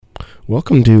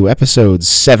Welcome to episode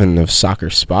 7 of Soccer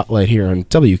Spotlight here on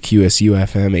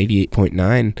WQSU-FM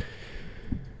 88.9.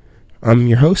 I'm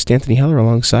your host, Anthony Heller,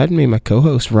 alongside me, my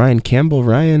co-host, Ryan Campbell.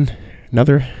 Ryan,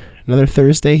 another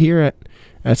Thursday here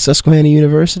at Susquehanna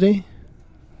University.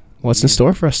 What's in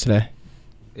store for us today?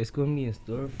 It's going to be in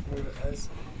store for us.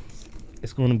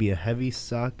 It's going to be a heavy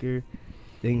soccer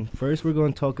thing. First, we're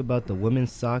going to talk about the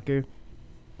women's soccer.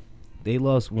 They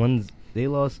lost a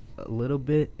little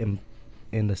bit in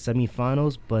the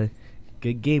semifinals, but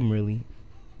good game, really,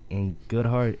 and good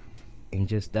heart, and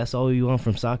just that's all you want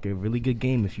from soccer. Really good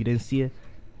game. If you didn't see it,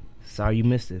 sorry you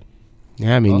missed it.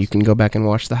 Yeah, I mean, you can go back and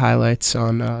watch the highlights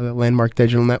on the Landmark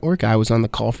Digital Network. I was on the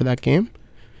call for that game.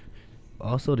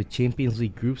 Also, the Champions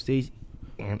League group stage,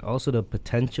 and also the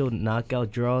potential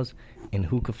knockout draws, and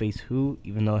who could face who,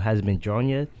 even though it hasn't been drawn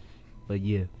yet. But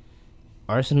yeah,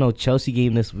 Arsenal-Chelsea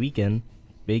game this weekend.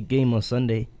 Big game on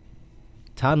Sunday.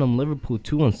 Tottenham-Liverpool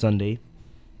 2 on Sunday.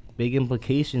 Big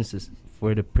implications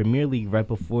for the Premier League right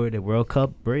before the World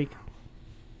Cup break.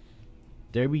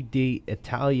 Derby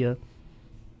d'Italia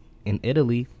in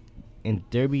Italy, and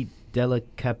Derby della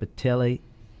Capitale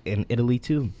in Italy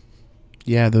too.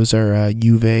 Yeah, those are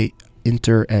Juve,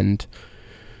 Inter, and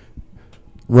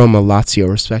Roma, Lazio,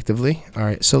 respectively. All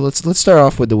right, so let's start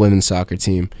off with the women's soccer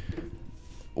team.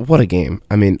 What a game!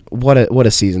 I mean, what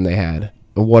a season they had.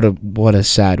 What a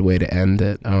sad way to end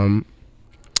it. I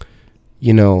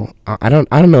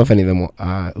don't know if any of them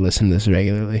listen to this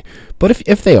regularly, but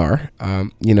if they are,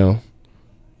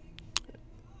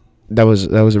 that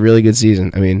was a really good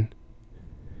season. I mean,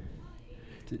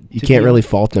 you can't really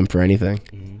fault them for anything.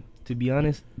 Mm-hmm. To be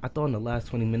honest, I thought in the last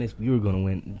 20 minutes we were going to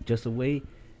win. Just the way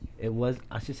it was,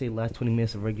 I should say last 20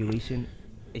 minutes of regulation,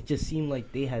 it just seemed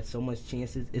like they had so much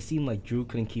chances. It seemed like Drew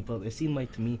couldn't keep up. It seemed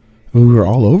like to me, we were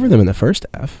all over them in the first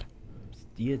half.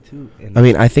 Yeah, too. And I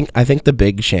mean, I think the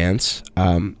big chance.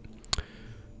 I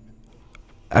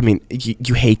mean,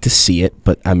 you hate to see it,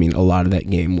 but I mean, a lot of that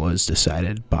game was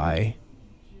decided by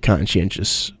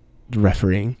conscientious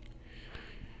refereeing.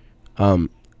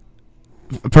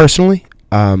 Personally,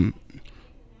 Marley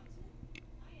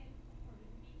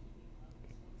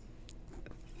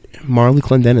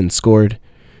Clendenin scored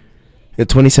at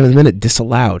 27th minute,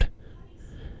 disallowed.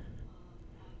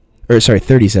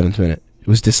 37th minute. It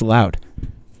was disallowed.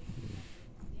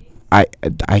 I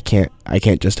can't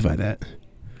justify that.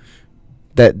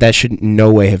 That should in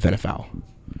no way have been a foul.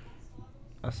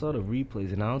 I saw the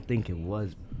replays, and I don't think it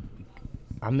was.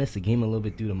 I missed the game a little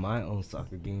bit due to my own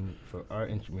soccer game for our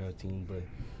intramural team, but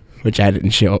which I didn't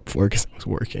show up for because I was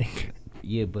working.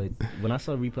 Yeah, but when I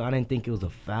saw the replay, I didn't think it was a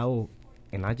foul,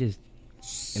 and I was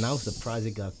surprised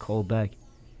it got called back.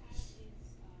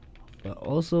 But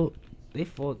also,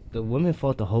 the women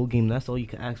fought the whole game. That's all you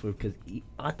can ask for, because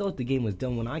I thought the game was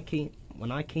done when I came.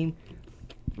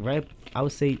 Right, I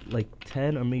would say like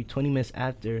 10 or maybe 20 minutes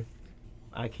after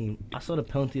I came, I saw the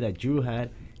penalty that Drew had,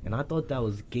 and I thought that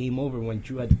was game over when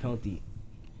Drew had the penalty.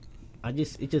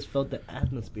 It just felt the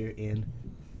atmosphere, and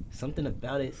something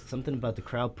about the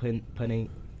crowd putting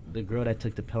the girl that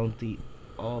took the penalty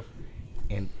off,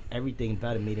 and everything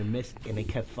about it made her miss, and they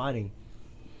kept fighting.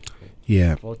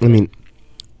 Yeah, I mean,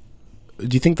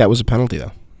 do you think that was a penalty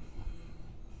though?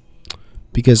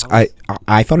 Because I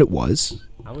thought it was.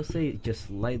 I would say just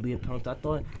slightly a penalty. I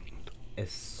thought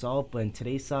it's soft, but in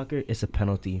today's soccer, it's a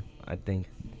penalty, I think.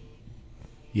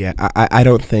 Yeah, I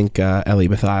don't think Ellie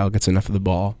Bethial gets enough of the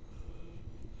ball.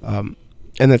 And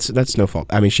that's no fault.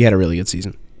 I mean, she had a really good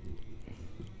season.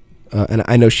 And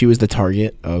I know she was the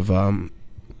target of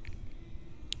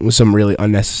some really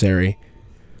unnecessary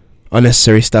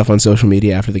stuff on social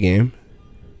media after the game.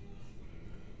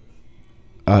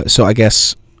 So I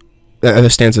guess the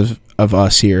stance of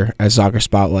us here as Soccer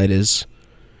Spotlight is,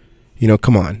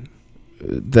 come on,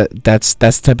 that's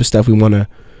the type of stuff we want to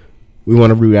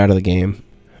root out of the game.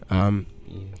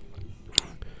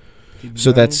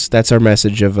 So that's our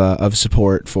message of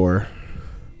support for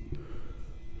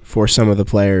some of the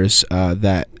players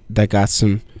that got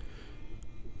some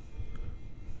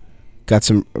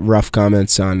rough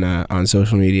comments on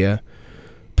social media,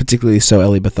 particularly so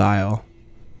Ellie Bethial.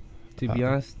 To be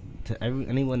honest, to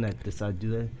anyone that decides to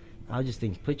do that, I would just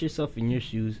think, put yourself in your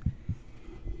shoes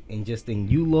and just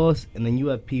think you lost, and then you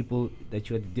have people that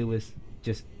you had to deal with,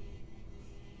 just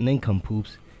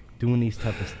nincompoops doing these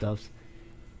type of stuffs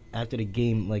after the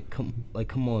game.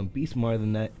 Come on, be smarter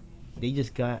than that. They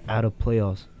just got out of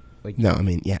playoffs. No, I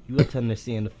mean, yeah. You have to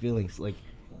understand the feelings. Like,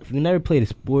 if you never played a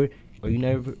sport, or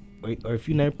if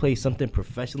you never play something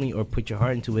professionally or put your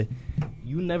heart into it,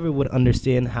 you never would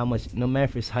understand how much, no matter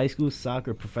if it's high school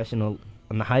soccer, professional,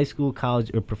 on the high school, college,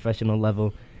 or professional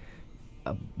level,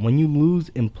 when you lose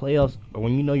in playoffs or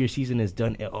when you know your season is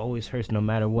done, it always hurts no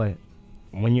matter what.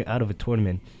 When you're out of a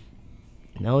tournament,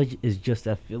 now it's just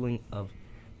that feeling of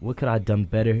what could I have done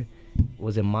better?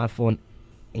 Was it my fault?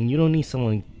 And you don't need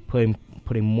someone putting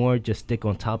more just stick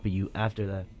on top of you after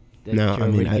that. No, I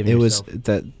mean it was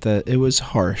it was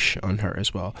harsh on her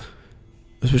as well,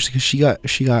 especially because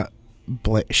she got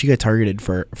targeted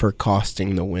for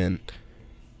costing the win.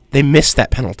 They missed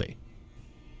that penalty.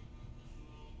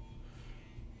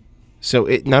 So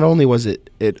it not only was it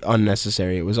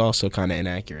unnecessary, it was also kind of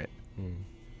inaccurate.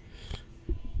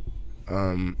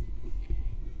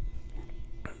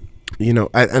 You know,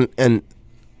 and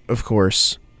of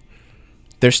course,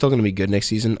 they're still going to be good next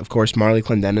season. Of course, Marley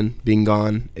Clendenin being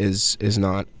gone is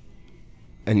not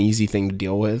an easy thing to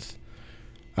deal with.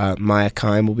 Maya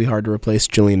Kime will be hard to replace.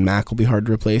 Jillian Mack will be hard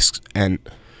to replace, and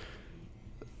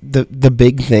the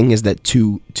big thing is that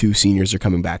two seniors are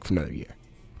coming back for another year.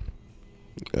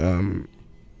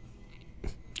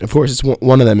 Of course, it's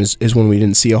one of them is one we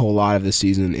didn't see a whole lot of this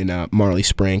season in Marley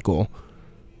Sprankle.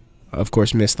 Of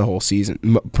course, missed the whole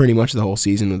season, pretty much the whole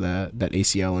season with that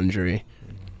ACL injury.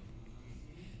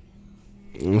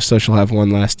 So she'll have one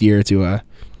last year to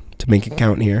make it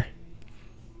count here.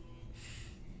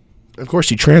 Of course,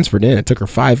 she transferred in. It took her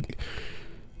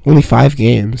only 5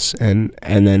 games, and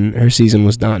then her season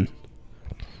was done.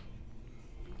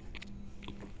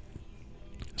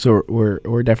 So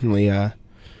we're definitely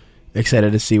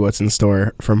excited to see what's in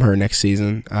store from her next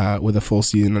season with a full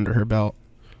season under her belt.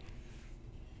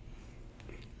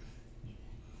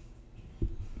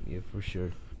 Yeah, for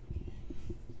sure.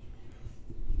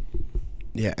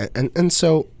 Yeah, and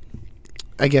so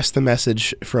I guess the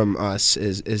message from us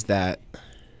is that it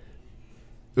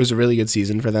was a really good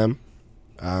season for them,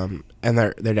 and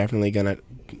they're definitely gonna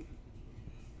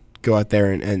go out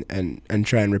there and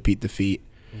try and repeat the feat,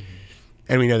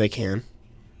 and we know they can.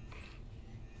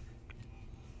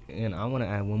 And I want to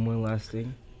add one more last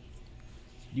thing.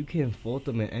 You can't fault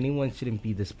them, and anyone shouldn't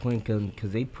be disappointed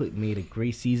because they made a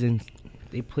great season.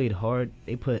 They played hard.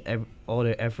 They put all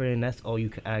their effort in. That's all you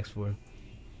could ask for.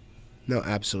 No,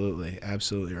 absolutely,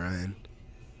 Ryan.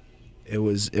 It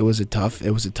was a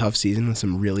tough season with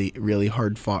some really, really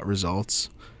hard fought results,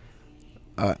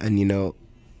 and you know,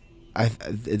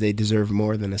 they deserve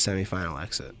more than a semifinal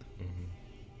exit.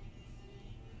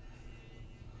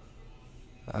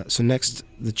 So next,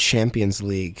 the Champions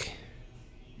League.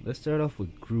 Let's start off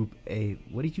with Group A.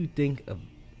 What do you think of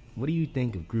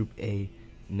Group A?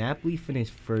 Napoli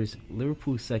finished first,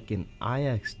 Liverpool second,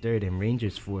 Ajax third, and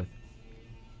Rangers fourth.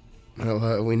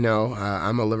 Well, we know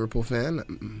I'm a Liverpool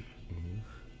fan,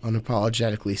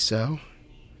 unapologetically so.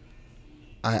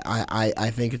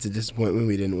 I think it's a disappointment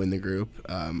we didn't win the group.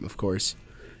 Of course,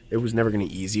 it was never going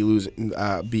to be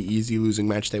easy losing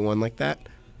match day 1 like that.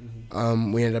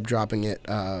 We ended up dropping it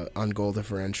on goal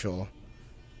differential.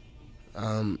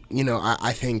 You know,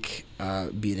 I think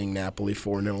beating Napoli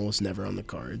 4-0 was never on the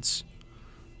cards.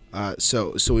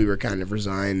 So we were kind of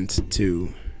resigned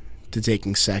to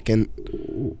taking second.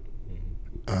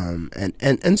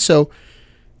 And so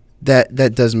that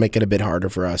does make it a bit harder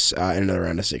for us in another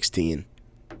round of 16.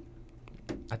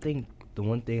 I think the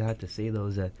one thing I have to say though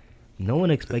is that no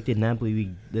one expected Napoli to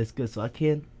be this good, so I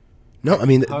can't. No, I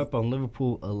mean harp on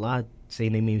Liverpool a lot,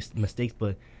 saying they made mistakes,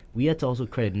 but we had to also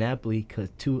credit Napoli because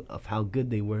too of how good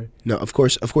they were. No, of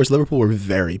course, Liverpool were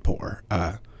very poor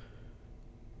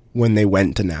when they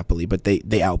went to Napoli, but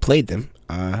they outplayed them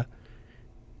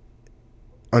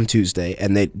on Tuesday,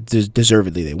 and they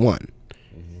deservedly they won.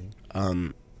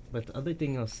 But the other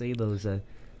thing I'll say though is that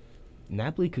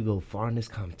Napoli could go far in this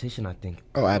competition, I think.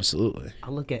 Oh, absolutely. I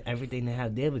look at everything they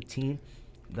have. They have a team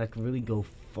that can really go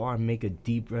far and make a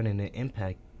deep run and an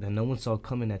impact that no one saw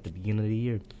coming at the beginning of the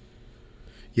year.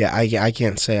 Yeah, I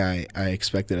can't say I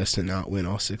expected us to not win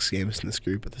all 6 games in this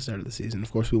group at the start of the season.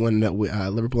 Of course, Liverpool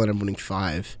ended up winning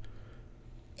 5.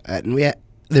 And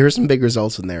there were some big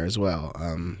results in there as well.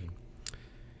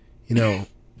 You know,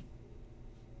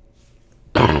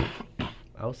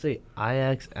 I would say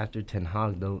Ajax after Ten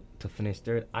Hag though to finish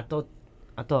third. I thought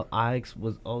Ajax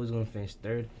was always going to finish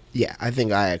third. Yeah, I think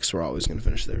Ajax were always going to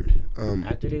finish third.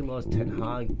 After they lost Ten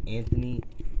Hag, Anthony,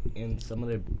 and some of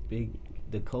their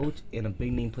the coach and a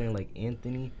big name player like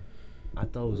Anthony, I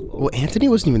thought it was. Well, Anthony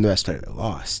wasn't even the best player they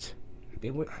lost. He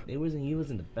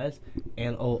wasn't the best,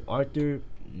 and Arthur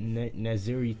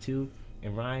Naziri too,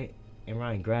 and Ryan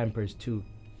Gravenberch too.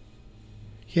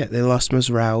 Yeah, they lost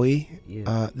Mazraoui.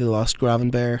 Yeah. They lost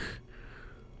Gravenberch.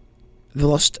 They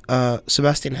lost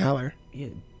Sebastian Haller. Yeah,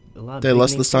 a lot. They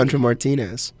lost Lisandro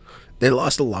Martinez. They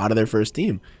lost a lot of their first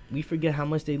team. We forget how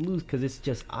much they lose because it's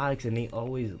just Ajax and they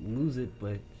always lose it.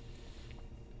 But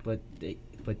but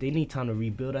they need time to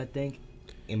rebuild, I think,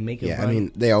 and make it. Yeah, run. I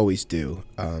mean they always do.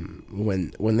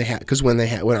 When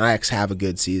Ajax have a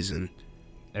good season,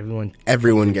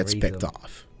 everyone gets picked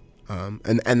off.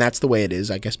 And that's the way it is,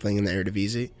 I guess, playing in the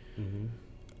Eredivisie.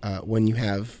 Mm-hmm. When you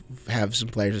have some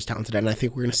players as talented, and I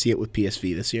think we're going to see it with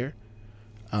PSV this year,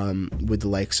 with the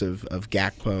likes of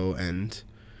Gakpo and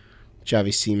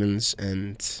Xavi Simons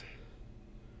and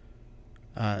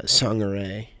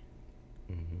Sangaré.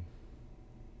 Mm-hmm.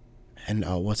 And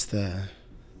what's the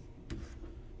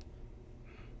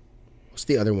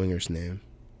other winger's name?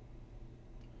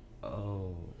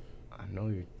 Oh, I know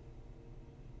you're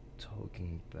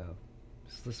talking about.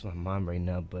 It slips my mind right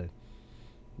now, but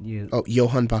yeah. Oh,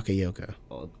 Johan Bakayoko.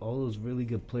 All those really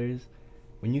good players.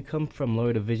 When you come from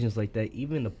lower divisions like that,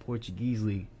 even the Portuguese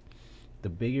league, the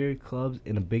bigger clubs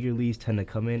in the bigger leagues tend to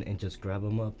come in and just grab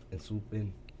them up and swoop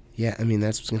in. Yeah, I mean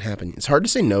that's what's gonna happen. It's hard to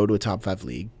say no to a top 5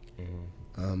 league.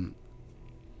 Mm-hmm.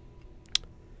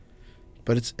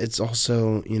 But it's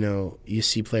also, you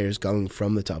see players going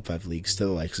from the top 5 leagues to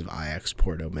the likes of Ajax,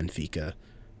 Porto, Benfica,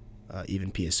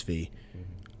 even PSV.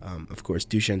 Mm-hmm. Of course,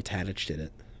 Dusan Tadic did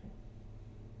it.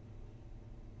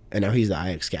 And now he's the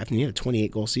Ajax captain. He had a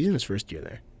 28-goal season his first year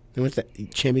there. They went to the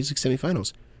Champions League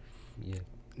semifinals. Yeah.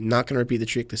 Not going to repeat the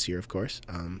trick this year, of course.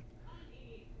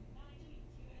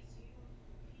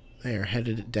 They are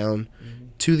headed down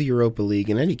to the Europa League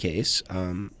in any case.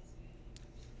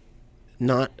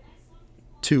 Not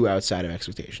too outside of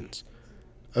expectations.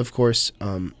 Of course,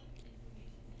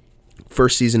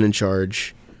 first season in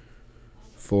charge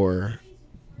for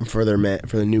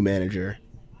the new manager.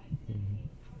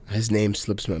 His name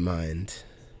slips my mind.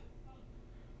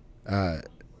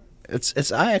 It's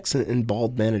Ajax and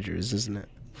bald managers, isn't it?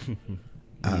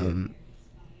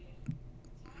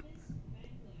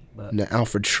 But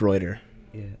Alfred Schroeder.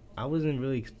 yeah, I wasn't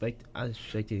really I was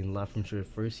expecting a lot from Schroeder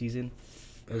first season.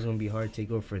 It was gonna be hard to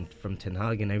take over from Ten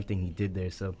Hag and everything he did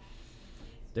there. So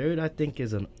third, I think,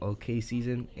 is an okay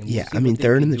season. And Yeah, see I mean, what they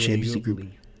third can in the do Champions League Europa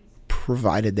group.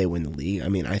 Provided they win the league. I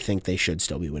mean, I think they should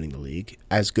still be winning the league.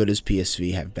 As good as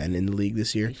PSV have been in the league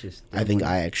this year, They should still I think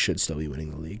win. Ajax should still be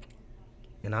winning the league.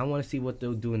 And I want to see what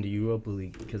they'll do in the Europa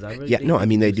League because I really Yeah, think no, I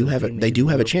mean they can do have something they in do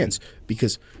the have a Europa chance League.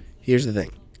 because here's the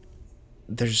thing.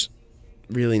 There's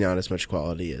really not as much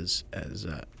quality as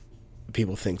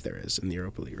people think there is in the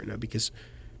Europa League right now because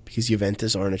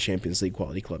Juventus aren't a Champions League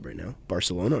quality club right now.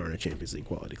 Barcelona aren't a Champions League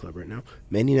quality club right now.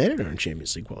 Man United aren't a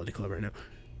Champions League quality club right now.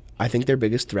 I think their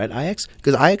biggest threat, Ajax,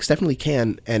 because Ajax definitely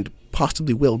can and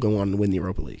possibly will go on to win the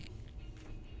Europa League.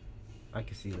 I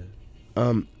can see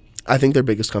that. I think their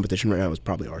biggest competition right now is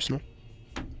probably Arsenal.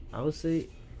 I would say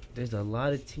there's a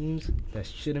lot of teams that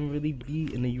shouldn't really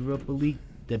be in the Europa League.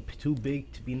 They're too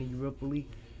big to be in the Europa League.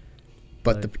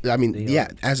 But they are.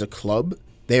 as a club,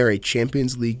 they are a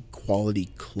Champions League quality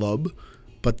club.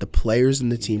 But the players in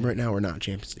the team right now are not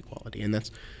Champions League quality, and that's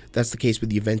the case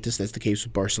with Juventus. That's the case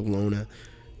with Barcelona.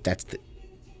 That's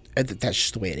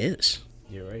just the way it is.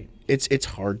 You're right. It's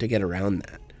hard to get around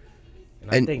that.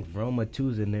 And I think Roma too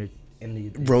is in there.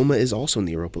 Roma is also in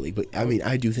the Europa League, but I mean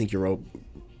I do think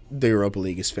the Europa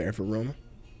League is fair for Roma.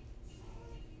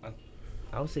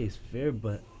 I would say it's fair,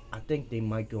 but I think they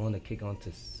might go on to kick on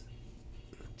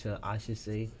to I should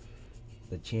say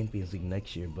the Champions League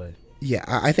next year. But Yeah,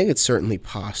 I think it's certainly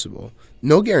possible.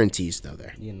 No guarantees though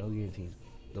there. yeah, no guarantees.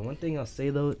 The one thing I'll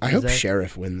say though, I is hope that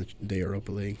Sheriff win the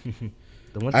Europa League.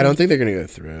 the one I don't think they're gonna go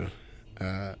through.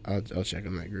 I'll check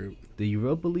on that group. the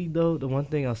Europa League though. The one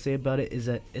thing I'll say about it is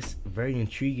that it's very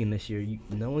intriguing this year.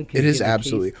 No one can. It is give a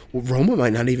absolutely. case. Well, Roma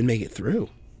might not even make it through.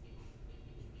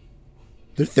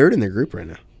 They're third in their group right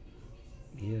now.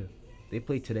 Yeah, they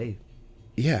play today.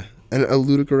 Yeah, and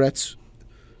Ludogorets.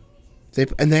 They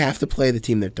have to play the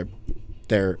team that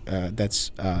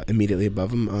that's immediately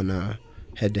above them on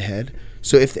head to head.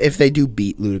 So if they do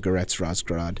beat Ludogorets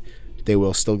Razgrad, they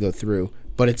will still go through.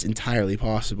 But it's entirely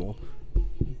possible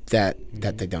that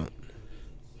they don't.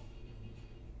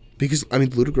 Because I mean,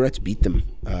 Ludogorets beat them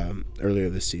earlier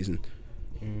this season.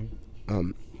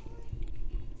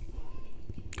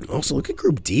 Also, look at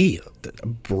Group D.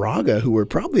 Braga, who were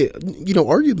probably,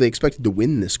 arguably expected to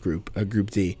win this group, Group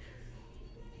D,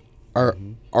 are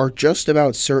just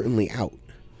about certainly out.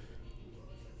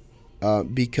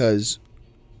 Because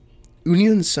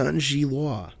Union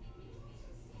Saint-Gilloise,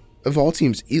 of all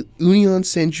teams, Union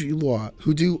Saint-Gilloise,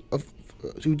 who do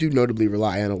notably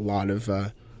rely on a lot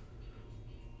of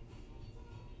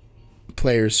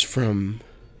players from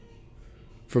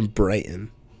Brighton.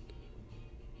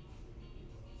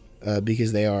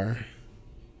 Because they are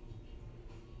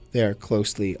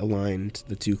closely aligned,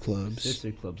 the two clubs.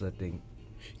 Sister clubs, I think.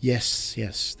 Yes,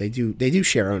 they do. They do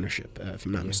share ownership, if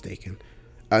I'm not mistaken.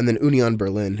 And then Union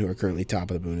Berlin, who are currently top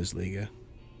of the Bundesliga.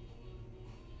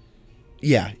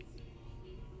 Yeah,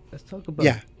 Let's talk about.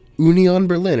 yeah. Union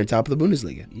Berlin are top of the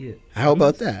Bundesliga. Yeah. How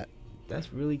about that?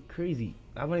 That's really crazy.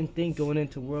 I wouldn't think going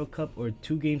into World Cup or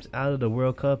 2 games out of the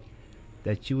World Cup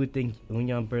that you would think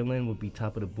Union Berlin would be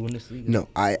top of the Bundesliga. No,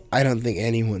 I don't think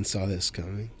anyone saw this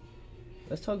coming.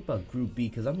 Let's talk about Group B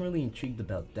because I'm really intrigued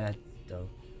about that though.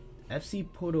 FC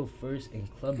Porto first and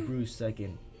Club Brugge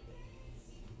second.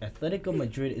 Atletico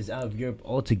Madrid is out of Europe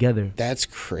altogether. That's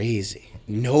crazy.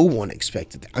 No one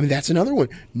expected that. I mean, that's another one.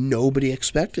 Nobody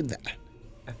expected that.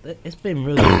 It's been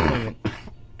really disappointing.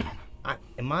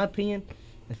 In my opinion,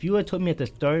 if you had told me at the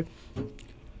start,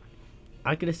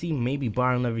 I could have seen maybe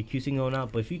Bayern Leverkusen going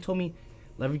out. But if you told me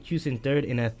Leverkusen third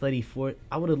and Atleti fourth,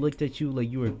 I would have looked at you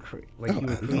like you were crazy.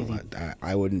 No,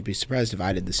 I wouldn't be surprised if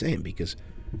I did the same because,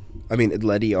 I mean,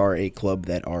 Atleti are a club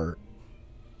that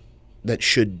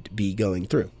should be going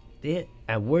through.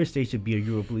 At worst, they should be a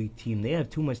Europa League team. They have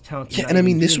too much talent. Yeah, and I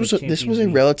mean, this was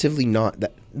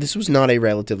not a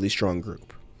relatively strong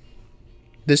group.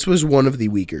 This was one of the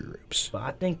weaker groups. But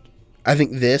I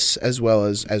think this, as well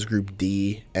as Group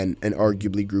D and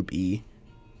arguably Group E,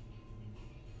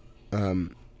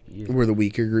 were the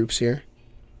weaker groups here.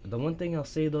 The one thing I'll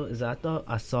say, though, is I thought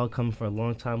I saw it coming for a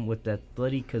long time with that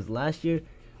Atleti, because last year,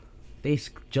 they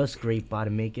just scraped by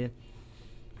to make it.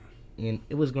 And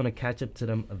it was going to catch up to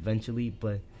them eventually,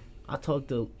 but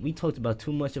we talked about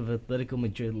too much of Atletico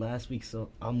Madrid last week, so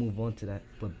I'll move on to that.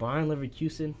 But Bayern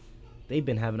Leverkusen, they've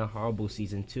been having a horrible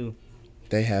season, too.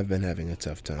 They have been having a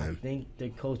tough time. I think their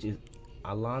coach is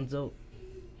Alonso.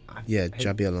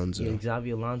 Xabi Alonso. Yeah,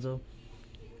 Xabi Alonso.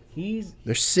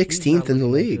 They're 16th in the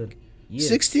league. Yeah,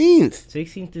 16th.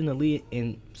 16th in the league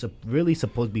and really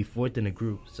supposed to be 4th in the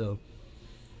group. So,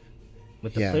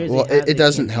 with the players well, they have, it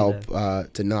doesn't can't help do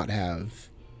that. to not have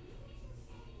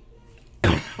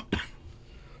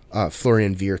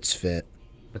Florian Wirtz fit.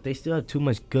 But they still have too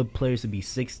much good players to be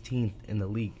 16th in the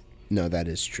league. No, that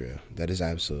is true. That is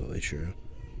absolutely true.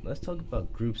 Let's talk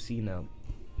about Group C now.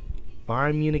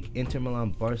 Bayern Munich, Inter Milan,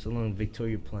 Barcelona,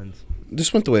 Victoria Plens.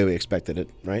 This went the way we expected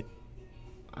it, right?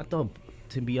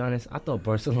 To be honest, I thought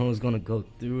Barcelona was going to go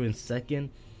through in second,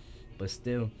 but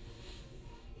still.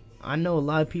 I know a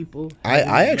lot of people.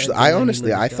 I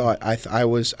thought I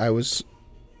was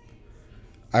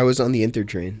on the Inter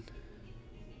train.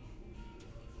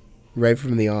 Right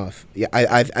from the off. Yeah,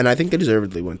 I think they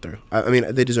deservedly went through. I mean,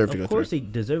 they deserved to go through. Of course they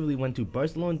deservedly went through.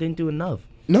 Barcelona didn't do enough.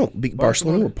 No,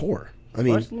 Barcelona were poor. I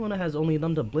mean, Barcelona has only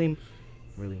them to blame,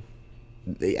 really.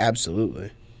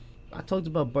 Absolutely. I talked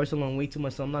about Barcelona way too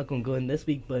much, so I'm not going to go in this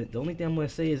week, but the only thing I'm going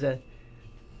to say is that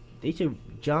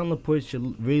John Laporte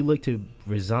should really look to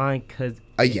resign because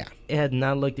it had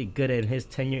not looked good at his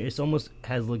tenure. It almost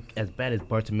has looked as bad as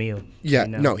Bartomeu. Yeah,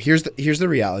 no, here's the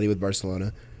reality with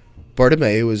Barcelona.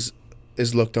 Bartomeu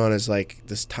is looked on as like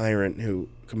this tyrant who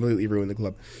completely ruined the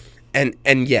club. And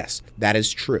yes, that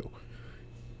is true.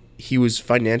 He was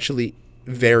financially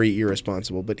very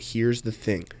irresponsible, but here's the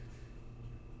thing.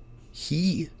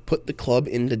 He put the club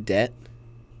into debt.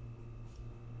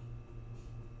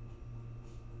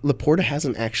 Laporta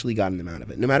hasn't actually gotten them out of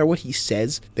it. No matter what he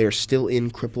says, they are still in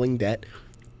crippling debt.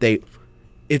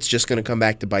 It's just going to come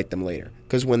back to bite them later.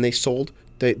 Because when they sold,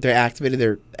 they activated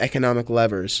their economic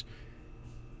levers.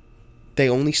 They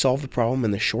only solved the problem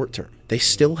in the short term. They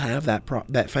still have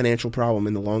that financial problem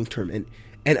in the long term.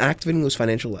 And activating those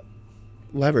financial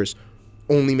levers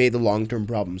only made the long-term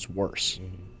problems worse.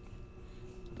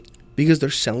 Because they're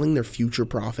selling their future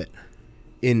profit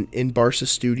in Barca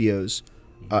Studios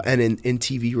and in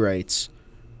TV rights.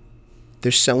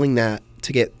 They're selling that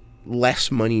to get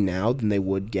less money now than they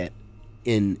would get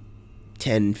in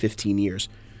 10, 15 years.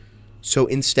 So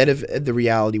instead of the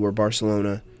reality where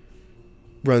Barcelona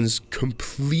runs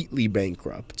completely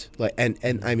bankrupt,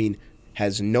 and I mean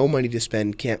has no money to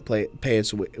spend, can't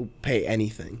pay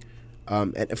anything,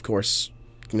 and of course,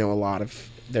 a lot of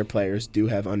their players do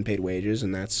have unpaid wages,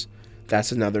 and that's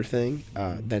another thing.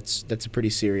 That's a pretty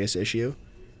serious issue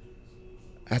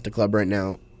at the club right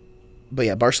now. But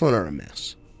yeah, Barcelona are a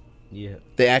mess. Yeah,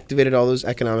 they activated all those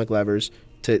economic levers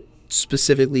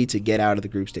specifically to get out of the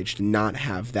group stage, to not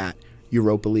have that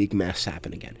Europa League mess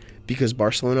happen again. Because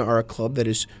Barcelona are a club that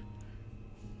is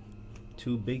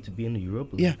too big to be in the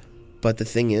Europa League. Yeah, but the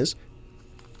thing is,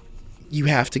 you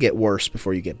have to get worse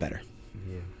before you get better.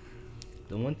 Yeah.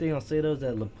 The one thing I'll say though is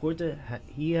that Laporta,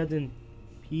 he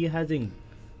hasn't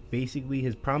basically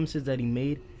his promises that he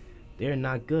made, they're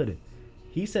not good.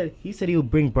 He said he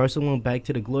would bring Barcelona back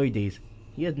to the glory days.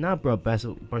 He has not brought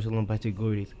Barcelona back to the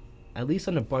glory days. at least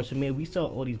under Barcelona, we saw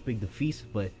all these big defeats,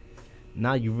 but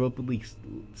not Europa League,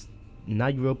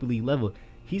 level.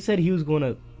 He said he was going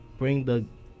to bring the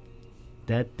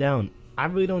depth down. I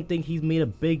really don't think he's made a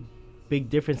big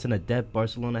difference in the depth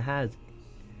Barcelona has.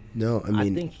 No, I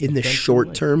mean, think in the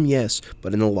short term, yes,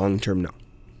 but in the long term, no.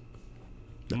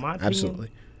 In my opinion, Absolutely.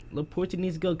 Laporte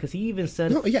needs to go because he even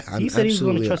said No, yeah, he said he was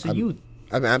going to trust the youth.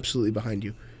 I'm absolutely behind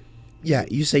you. Yeah,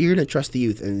 you say you're going to trust the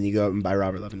youth, and then you go out and buy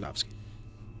Robert Lewandowski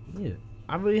Yeah,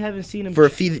 I really haven't seen him for a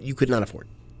fee that you could not afford.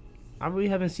 I really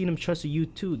haven't seen him trust the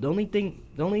youth too. The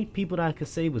only people that I could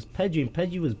say was Pedri, and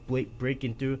Pedri was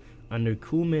breaking through under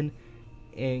Koeman,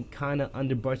 and kind of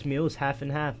under Bartomeu. It was half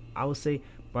and half. I would say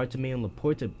Bartomeu and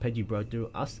Laporte, Pedri brought through.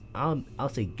 I'll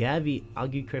say Gavi. I'll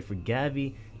give credit for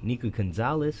Gavi, Nico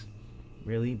Gonzalez,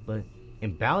 really,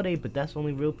 and Balde. But that's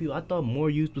only real people. I thought more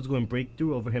youth was going to break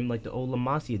through over him like the old La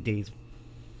Masia days.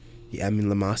 Yeah, I mean,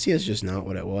 La Masia is just not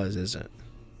what it was, is it?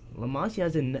 La Masia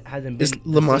hasn't been.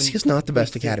 La Masia is not the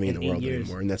best academy in the 8 world years.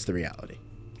 anymore, and that's the reality.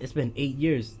 It's been 8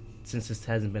 years since this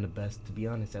hasn't been the best, to be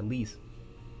honest, at least.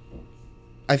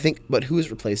 I think, but who has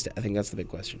replaced it? I think that's the big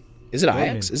question. Is it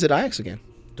Ajax? Dortmund. Is it Ajax again?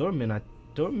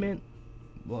 Dortmund.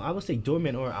 Well, I would say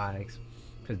Dortmund or Ajax,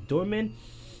 because Dortmund,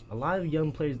 a lot of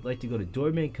young players like to go to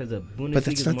Dortmund because of Bundesliga. But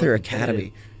that's not their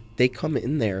academy. They come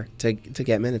in there to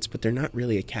get minutes, but they're not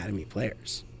really academy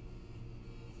players.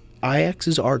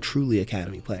 Ajax's are truly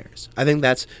academy players. I think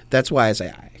that's why I say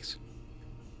Ajax.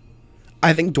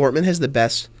 I think Dortmund has the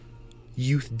best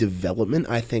youth development.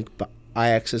 I think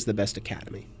Ajax is the best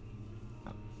academy.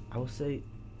 I would say,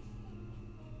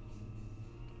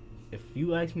 if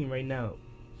you ask me right now,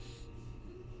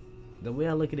 the way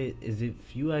I look at it is, if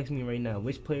you ask me right now,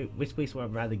 which place would I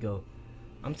rather go?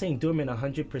 I'm saying Dortmund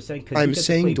 100% because I'm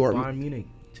saying Dortmund. Bayern Munich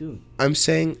too. I'm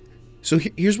saying, so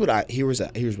here's what I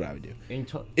would do.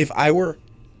 And If I were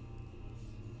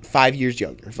 5 years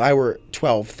younger, if I were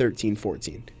 12, 13,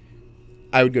 14,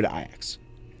 I would go to Ajax.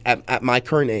 At my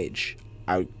current age,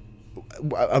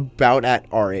 about at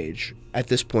our age, at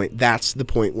this point, that's the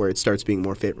point where it starts being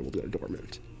more favorable to go to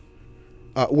Dortmund.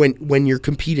 When you're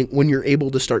competing, when you're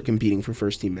able to start competing for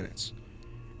first team minutes,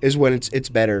 is when it's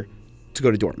better to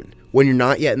go to Dortmund. When you're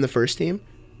not yet in the first team,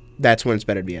 that's when it's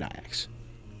better to be at Ajax.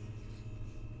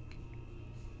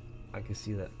 I can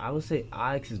see that. I would say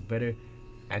Ajax is better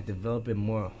at developing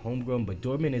more homegrown, but I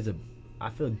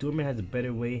feel Dortmund has a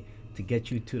better way to get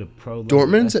you to the pro level.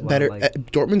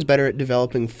 Dortmund's better at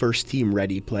developing first team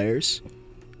ready players.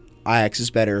 Ajax is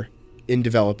better in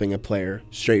developing a player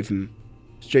straight from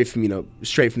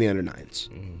the under nines.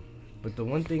 Mm-hmm. But the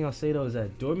one thing I'll say though is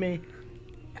that Dortmund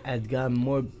has gotten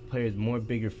more players, more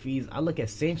bigger fees. I look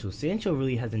at Sancho. Sancho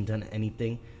really hasn't done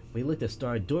anything. But you look at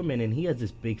Star Dortmund, and he has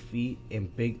this big fee and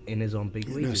his own big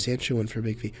wages. No, Sancho went for a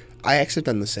big fee. Ajax have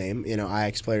done the same.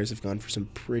 Ajax players have gone for some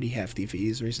pretty hefty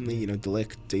fees recently. Mm-hmm. De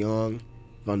Ligt, De Jong,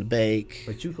 Van de Beek,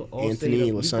 but you could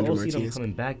Anthony, Lisandro see them Martinez.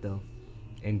 coming back though,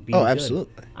 and being good.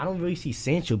 Absolutely. I don't really see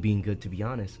Sancho being good, to be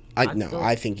honest.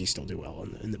 I think he still do well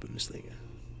in the Bundesliga.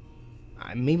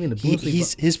 Maybe in the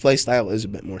Bundesliga. His play style is a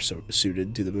bit more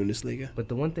suited to the Bundesliga. But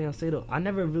the one thing I'll say though, I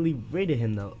never really rated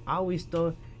him though. I always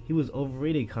thought he was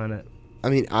overrated, kind of. I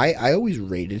mean, I always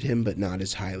rated him, but not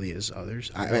as highly as others.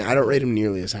 I mean, I don't rate him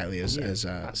nearly as highly as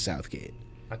Southgate.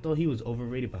 I thought he was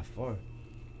overrated by far.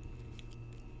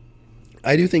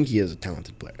 I do think he is a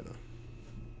talented player, though.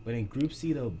 But in Group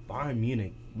C, though, Bayern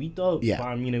Munich, we thought Yeah.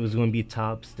 Bayern Munich was going to be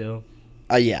top still.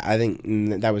 Yeah, I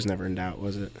think that was never in doubt,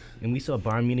 was it? And we saw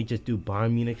Bayern Munich just do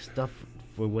Bayern Munich stuff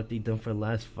for what they've done for the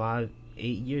last 5, 8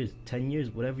 years, 10 years,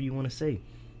 whatever you want to say.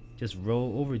 Just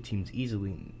roll over teams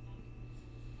easily.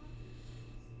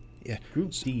 Yeah.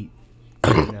 Group D.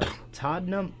 Now,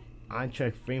 Tottenham,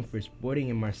 Eintracht Frankfurt, Sporting,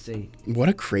 and Marseille. What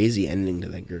a crazy ending to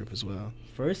that group as well.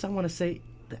 First, I want to say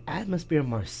the atmosphere in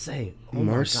Marseille. Oh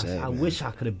Marseille, my gosh, I man. wish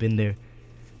I could have been there.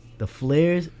 The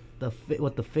flares,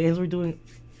 what the fans were doing,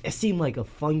 it seemed like a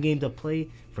fun game to play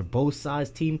for both sides.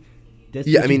 Team. That's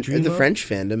Yeah, what I you mean, dream the of. French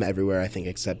fandom everywhere, I think,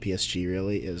 except PSG,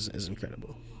 really is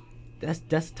incredible. That's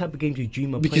the type of games you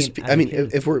dream of Because playing. I mean, as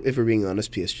a kid. if we're being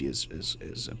honest, PSG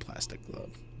is a plastic club.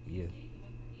 Yeah.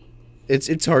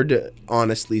 It's hard to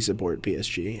honestly support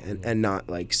PSG and not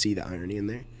like see the irony in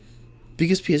there,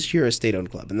 because PSG are a state-owned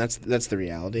club, and that's the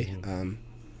reality.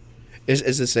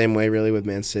 It's the same way really with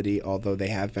Man City, although they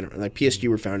have been like PSG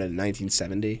were founded in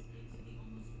 1970.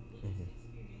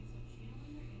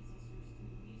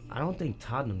 I don't think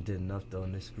Tottenham did enough though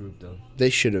in this group though. They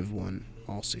should have won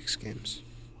all 6 games.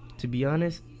 To be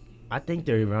honest, I think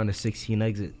they're around a 16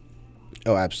 exit.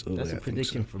 Oh, absolutely. That's a I think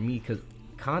prediction so. for me because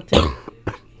Conte,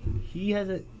 he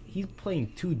he's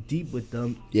playing too deep with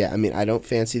them. Yeah, I mean, I don't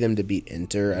fancy them to beat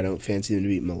Inter. I don't fancy them to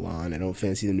beat Milan. I don't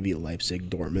fancy them to beat Leipzig,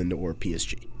 Dortmund, or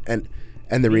PSG. And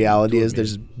the Maybe reality is Dortmund.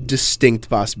 there's distinct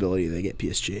possibility they get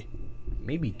PSG.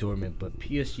 Maybe Dortmund, but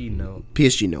PSG, no.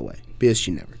 PSG, no way.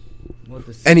 PSG, never. Well, at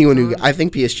the same Anyone who... time, I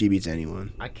think PSG beats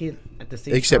anyone. I can't, at the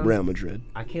same Except time, Real Madrid.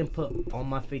 I can't put all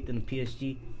my faith in the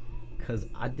PSG because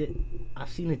I've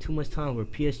seen it too much time where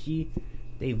PSG,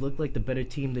 they've looked like the better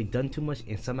team. They've done too much,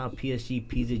 and somehow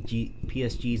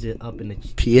PSG's it up in the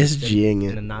PSG-ing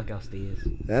in the it. knockout stages.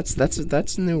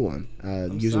 That's a new one.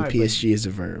 Using sorry, PSG as a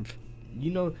verb.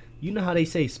 You know how they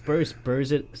say Spursy,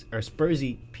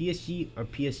 PSG or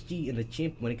PSG in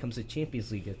the when it comes to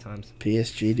Champions League at times.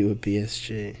 PSG to a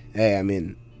PSG. Hey, I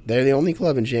mean, they're the only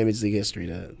club in Champions League history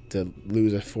to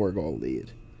lose a 4-goal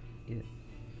lead. Yeah,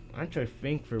 Eintracht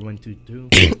Frankfurt went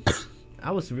 2-2.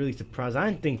 I was really surprised.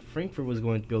 I didn't think Frankfurt was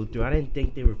going to go through. I didn't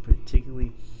think they were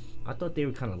particularly. I thought they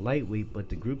were kind of lightweight, but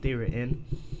the group they were in.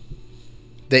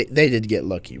 They did get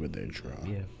lucky with their draw.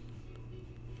 Yeah.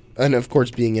 And of course,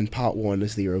 being in pot 1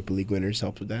 as the Europa League winners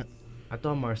helped with that. I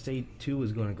thought Marseille too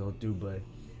was going to go through, but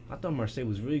I thought Marseille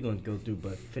was really going to go through,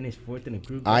 but finished 4th in the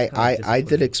group. I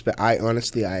did expect. I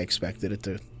honestly expected it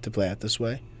to play out this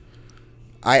way.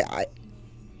 I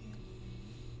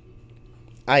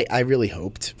really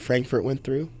hoped Frankfurt went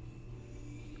through.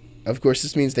 Of course,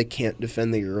 this means they can't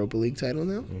defend the Europa League title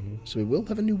now, so we will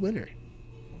have a new winner.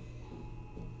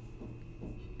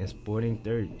 And Sporting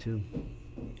 3rd too.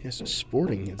 Yes, so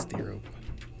Sporting is the Europa.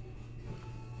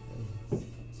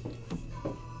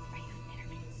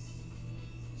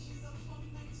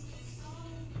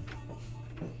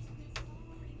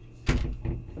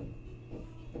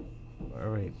 All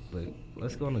right, but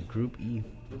let's go on to Group E.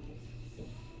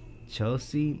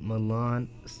 Chelsea, Milan,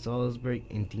 Salzburg,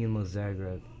 and Dinamo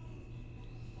Zagreb.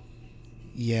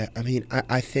 Yeah, I mean,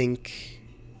 I think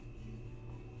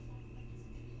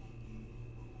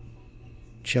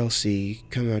Chelsea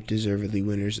come out deservedly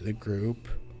winners of the group.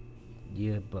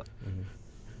 Yeah, but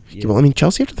Yeah, well, I mean,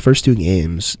 Chelsea after the first 2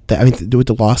 games, with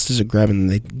the loss to Zagreb and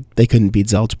they couldn't beat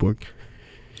Salzburg,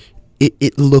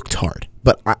 it looked hard.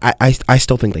 But I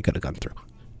still think they could have gone through.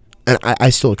 And I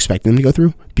still expect them to go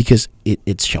through because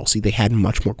it's Chelsea. They had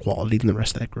much more quality than the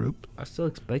rest of that group. I still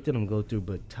expected them to go through,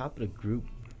 but top of the group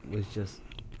was just.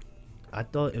 I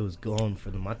thought it was gone for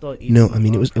them. I thought. No, I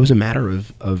mean, it was a matter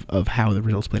of how the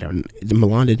results played out. And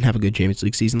Milan didn't have a good Champions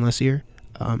League season last year,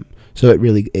 so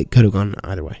it could have gone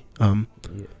either way.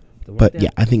 But yeah,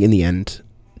 I think in the end,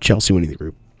 Chelsea winning the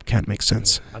group kind of makes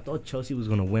sense. I thought Chelsea was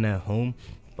going to win at home,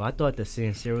 but I thought the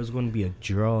San Siro was going to be a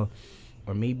draw,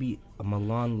 or maybe a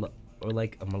Milan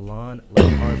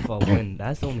hard fought win.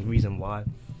 That's the only reason why.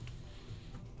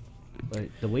 But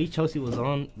the way Chelsea was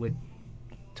on with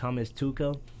Thomas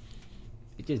Tuchel,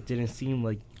 it just didn't seem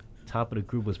like top of the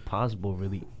group was possible.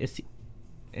 Really, it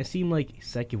seemed like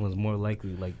second was more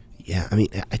likely. Like yeah, I mean,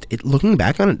 looking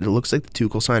back on it, it looks like the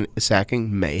Tuchel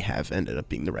sacking may have ended up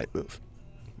being the right move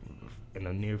in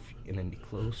a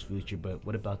close future. But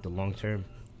what about the long term?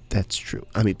 That's true.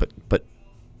 I mean, but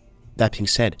that being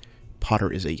said,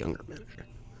 Potter is a younger manager.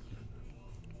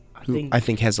 I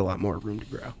think has a lot more room to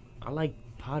grow. I like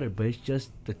Potter, but it's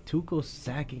just the Tuchel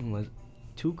sacking was.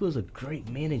 Tuchel's a great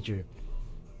manager.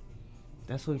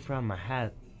 That's the only problem I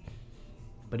had.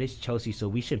 But it's Chelsea, so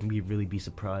we shouldn't really be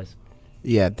surprised.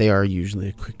 Yeah, they are usually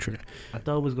a quick trigger. I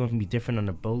thought it was going to be different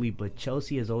under Bowley, but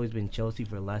Chelsea has always been Chelsea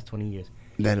for the last 20 years.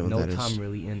 No time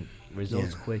really in.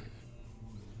 Results quick.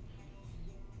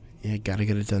 Yeah, gotta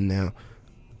get it done now.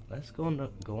 Let's go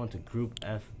on to Group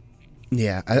F.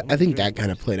 Yeah, I think that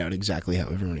kind of played out exactly how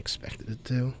everyone expected it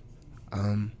to.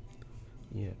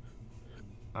 Yeah.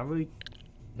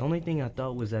 The only thing I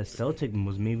thought was that Celtic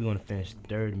was maybe going to finish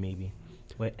 3rd, maybe.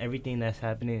 With everything that's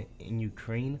happening in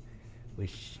Ukraine with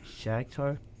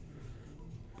Shakhtar.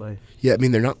 But yeah, I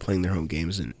mean, they're not playing their home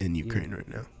games in Ukraine right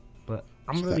now. But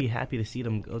I'm really happy to see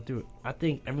them go through. I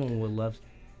think everyone would love,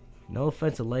 no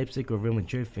offense to Leipzig or Real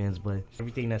Madrid fans, but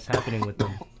everything that's happening with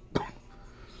them.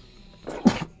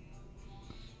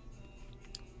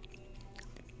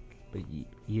 But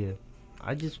yeah,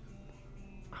 I just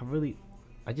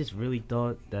really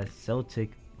thought that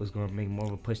Celtic was going to make more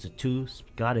of a push to 2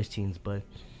 Scottish teams, but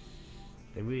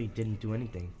they really didn't do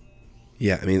anything.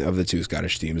 Yeah, I mean, of the 2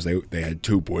 Scottish teams, they had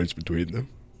 2 points between them.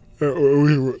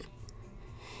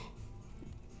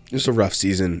 It's a rough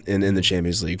season in the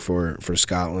Champions League for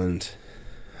Scotland.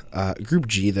 Group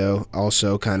G, though,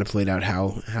 also kind of played out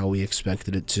how we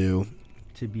expected it to.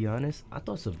 To be honest, I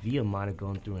thought Sevilla might have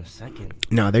gone through in second.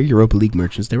 No, they're Europa League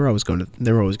merchants. They were always going to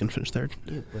finish 3rd.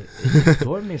 Yeah, but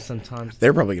Dortmund sometimes.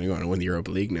 They're probably going to go on and win the Europa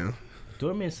League now.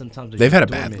 Dortmund sometimes They've had a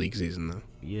Dortmund. bad league season though.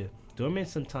 Yeah, Dortmund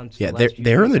sometimes. Yeah, the last few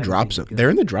they're years in the haven't drop been zone. good. They're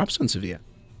in the drop zone, Sevilla.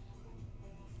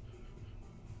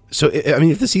 So I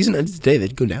mean, if the season ended today,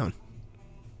 they'd go down.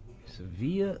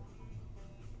 Sevilla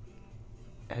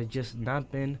has just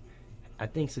not been. I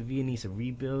think Sevilla needs to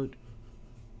rebuild.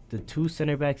 The two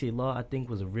center backs they lost, I think,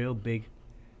 was a real big.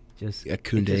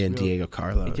 Koundé and Diego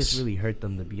Carlos. It just really hurt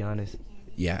them, to be honest.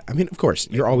 Yeah, I mean, of course,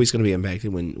 you're always going to be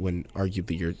impacted when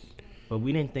arguably your But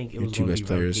we didn't think it was two going best to be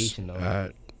players. relegation,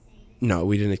 though. No,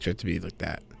 we didn't expect it to be like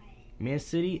that. Man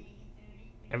City,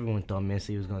 everyone thought Man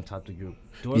City was going to top the group.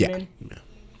 Yeah. Dortmund,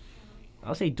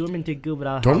 I'll say Dortmund did good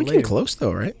without Dortmund came Haller. close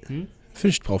though, right? Hmm?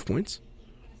 Finished 12 points.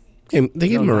 Yeah, they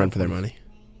gave No, them a 9 run for their points. money.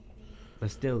 But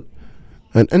still,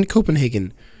 And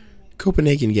Copenhagen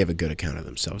gave a good account of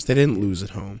themselves. They didn't lose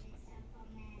at home.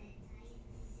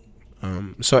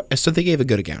 So they gave a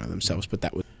good account of themselves, but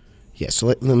that was So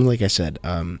like I said,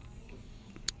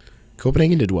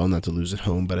 Copenhagen did well not to lose at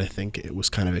home, but I think it was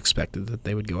kind of expected that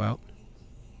they would go out.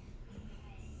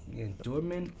 and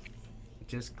Dortmund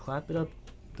just clap it up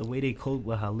the way they coped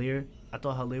with Haller. I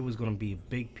thought Haller was going to be a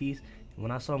big piece. When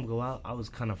I saw him go out, I was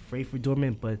kind of afraid for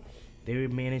Dortmund, but they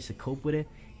managed to cope with it,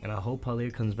 and I hope Haller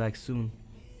comes back soon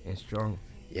and strong.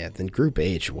 Yeah, then Group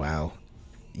H, wow.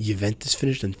 Juventus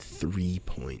finished on 3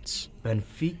 points.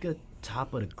 Benfica,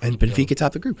 top of the group. And Benfica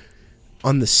topped the group.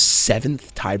 On the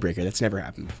 7th tiebreaker. That's never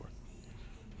happened before.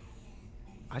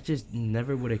 I just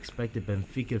never would have expected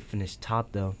Benfica to finish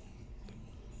top, though.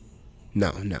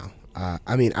 No.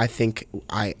 I mean, I think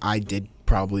I did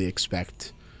probably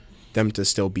expect them to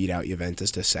still beat out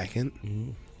Juventus to second.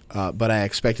 Mm-hmm. But I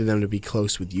expected them to be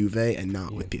close with Juve and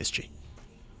not with PSG.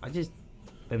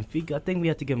 Benfica, I think we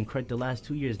have to give them credit the last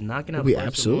 2 years, knocking out We Barcelona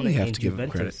absolutely have and to give them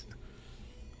Juventus.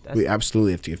 We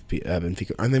absolutely have to give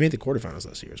Benfica. And they made the quarterfinals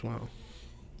last year as well.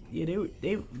 Yeah,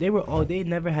 they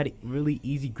never had really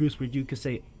easy groups where you could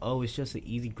say, oh, it's just an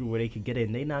easy group where they could get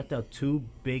in. They knocked out two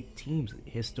big teams,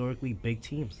 historically big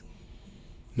teams.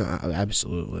 No,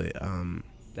 absolutely. And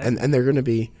they're gonna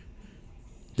be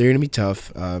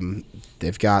tough.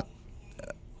 They've got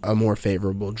a more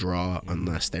favorable draw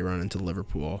unless they run into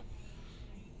Liverpool.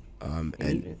 And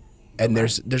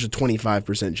there's a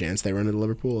 25% chance they run into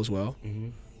Liverpool as well.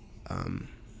 Mm-hmm.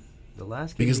 The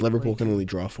last game Because they Liverpool played- can only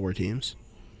draw 4 teams.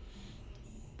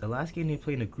 The last game they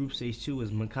played in the group stage 2 was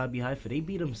Maccabi Haifa. They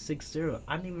beat them 6-0.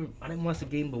 I didn't watch the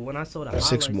game, but when I saw the highlights,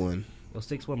 6-1. It was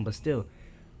 6-1, but still,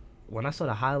 when I saw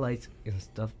the highlights and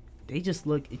stuff, it just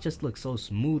looked so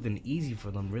smooth and easy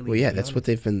for them. Really. Well, yeah, to be that's what honest.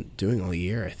 they've been doing all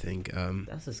year, I think.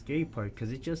 That's the scary part,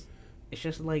 because it's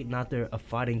just like not they're a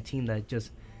fighting team that just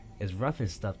is rough and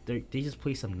stuff. They just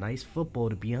play some nice football,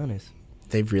 to be honest.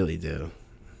 They really do.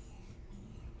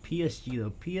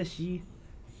 PSG,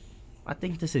 I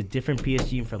think this is a different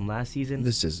PSG from last season.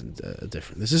 This isn't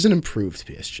different. This is an improved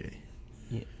PSG.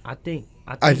 Yeah, I think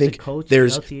I the think coach,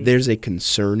 there's LTA, a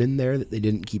concern in there that they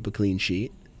didn't keep a clean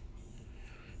sheet.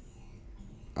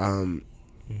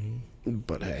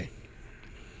 But hey,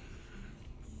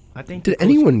 I think did the coach-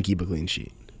 anyone keep a clean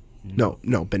sheet? No.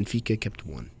 Benfica kept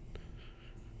one.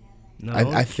 No,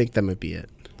 I think that might be it.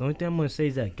 the only thing I'm gonna say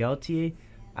is that Galtier,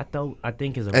 I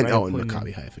think is a And right and appointment.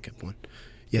 Maccabi Haifa kept one.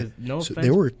 Yeah. 'Cause no So offense-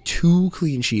 there were 2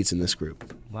 clean sheets in this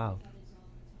group, Wow.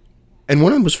 and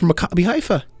one of them was from Maccabi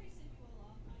Haifa.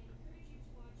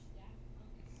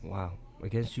 Wow.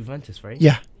 Against Juventus, right?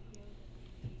 Yeah.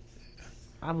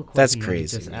 I have a question. That's here to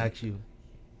crazy, Just man. ask you.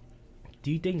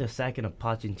 Do you think the sacking of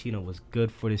Pochettino was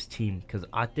good for this team? Because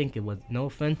I think it was. No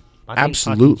offense. I think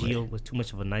Absolutely. Pochettino was too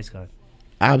much of a nice guy.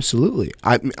 Absolutely.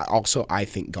 I think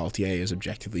Galtier is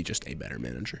objectively just a better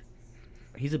manager.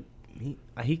 He could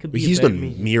But be. he's a better done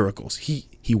manager. miracles. He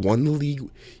won the league.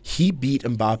 He beat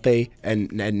Mbappe and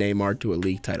Neymar to a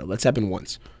league title. That's happened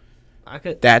once.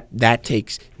 That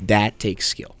takes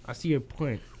skill I see your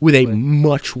point. with a but-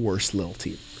 much worse Lille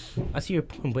team, I see your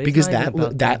point, but because it's not even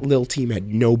about that Lille team had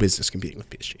no business competing with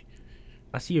PSG.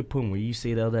 I see your point where you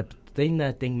say that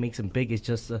thing makes him big is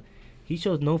just he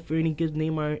shows no fear and he gives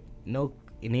Neymar and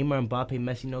Mbappe,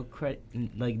 Messi no credit,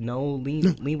 like no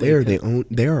leeway.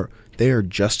 They are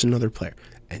just another player,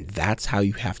 and that's how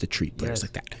you have to treat players Yes.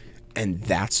 like that. And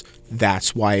that's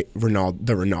why the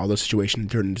Ronaldo situation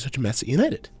turned into such a mess at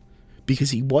United,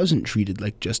 because he wasn't treated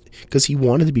because he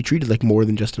wanted to be treated like more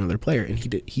than just another player, and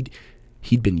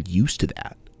he'd been used to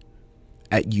that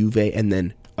at Juve and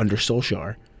then under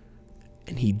Solskjaer,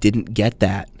 and he didn't get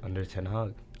that under Ten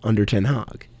Hag. under Ten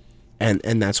Hag,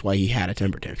 and that's why he had a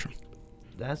temper tantrum.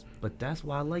 That's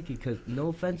why I like it, because no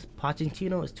offense,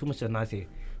 Pochettino is too much of a nice guy.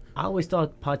 I always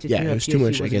thought Pochettino Yeah, it was too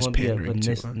much, I guess, wasn't gonna pandering be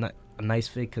too, huh? a nice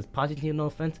fit, because Pochettino, no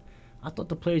offense, I thought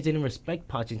the players didn't respect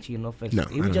Pochettino. No, He I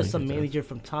was don't just some think that. manager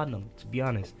from Tottenham, to be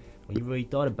honest. When you really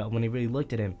thought about, when they really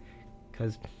looked at him,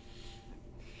 because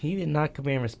he did not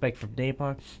command respect from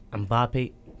Neymar,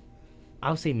 Mbappe. I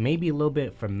would say maybe a little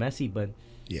bit from Messi, but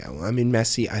Yeah, well, I mean,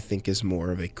 Messi, I think, is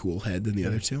more of a cool head than the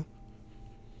other two.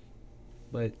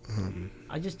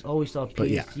 I just always thought But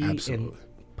yeah, PSG and absolutely.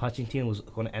 Pochettino was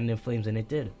going to end in flames, and it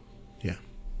did. Yeah.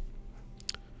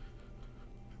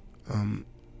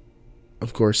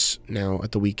 Of course, now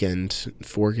at the weekend,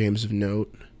 4 games of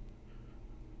note.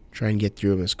 Try and get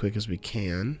through them as quick as we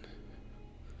can,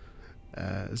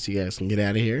 so you guys can get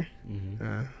out of here.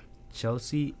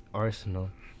 Chelsea, Arsenal.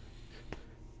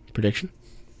 Prediction?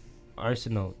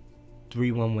 Arsenal,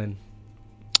 3-1 win.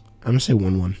 I'm gonna say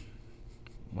 1-1.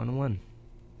 1-1.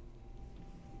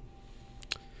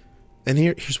 And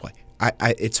here's why.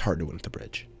 I it's hard to win at the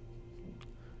Bridge.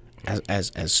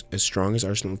 As strong as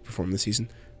Arsenal have performed this season,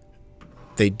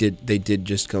 they did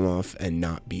just come off and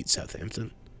not beat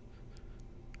Southampton.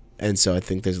 And so I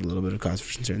think there's a little bit of cause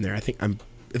for concern there.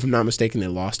 If I'm not mistaken, they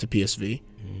lost to PSV.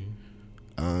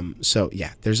 So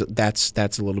yeah, that's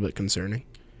a little bit concerning.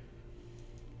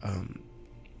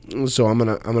 So I'm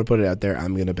gonna put it out there.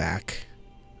 I'm gonna back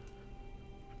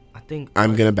a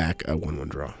 1-1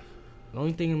 draw. The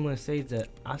only thing I'm going to say is that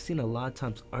I've seen a lot of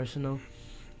times Arsenal,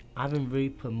 I haven't really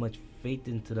put much faith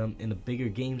into them in the bigger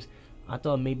games. I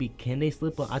thought maybe can they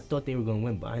slip up? I thought they were going to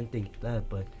win, but I didn't think that.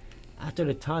 But after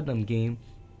the Tottenham game,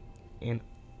 and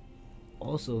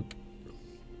also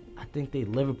I think the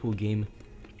Liverpool game,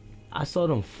 I saw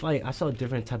them fight. I saw a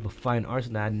different type of fight in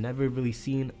Arsenal that I'd never really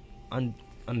seen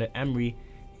under Emery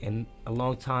in a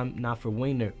long time, not for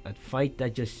Wenger. A fight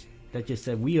that just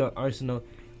said, we are Arsenal.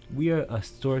 We are a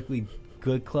historically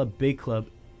good club, big club,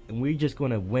 and we're just going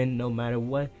to win no matter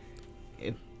what,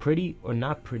 if pretty or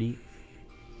not pretty.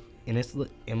 And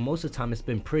most of the time it's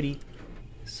been pretty,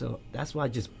 so that's why I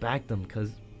just backed them,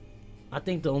 because I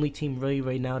think the only team really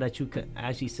right now that you could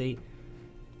actually say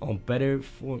on better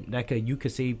form, you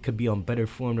could say could be on better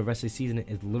form the rest of the season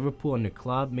is Liverpool under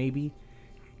Klopp maybe.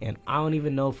 And I don't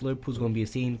even know if Liverpool's going to be a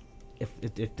scene,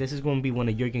 if this is going to be one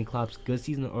of Jurgen Klopp's good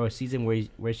season or a season where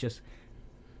it's just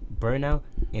burnout,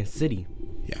 and City.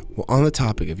 Yeah. Well, on the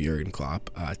topic of Jurgen Klopp,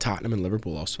 Tottenham and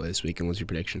Liverpool also play this weekend. What's your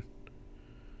prediction?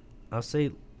 I'll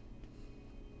say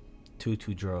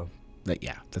 2-2 draw.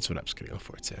 Yeah, that's what I was going to go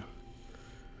for too.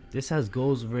 This has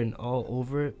goals written all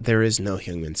over it. There is no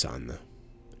Heung-min Son though,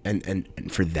 and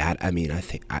for that, I mean, I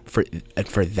think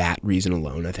for that reason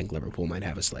alone, I think Liverpool might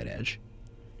have a slight edge.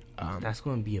 That's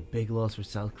going to be a big loss for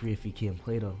South Korea if he can't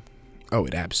play though. Oh,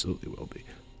 it absolutely will be.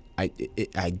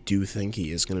 I do think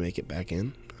he is going to make it back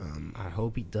in. I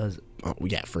hope he does. Oh,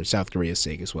 yeah, for South Korea's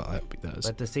sake as well, I hope he does.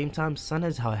 But at the same time, Son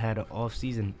has had an off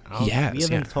season. We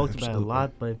haven't talked about it a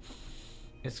lot, but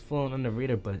it's flown under the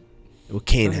radar. But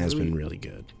Kane has been really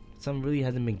good. Son really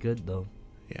hasn't been good though.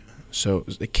 Yeah, so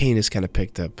Kane has kind of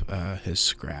picked up his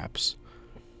scraps,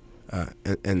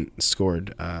 and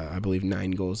scored, I believe,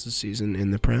 9 goals this season in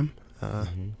the Prem. So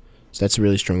that's a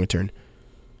really strong return.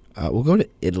 We'll go to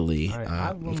Italy. All right, I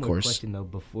have one of more course. question though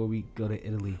before we go to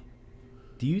Italy.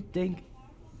 Do you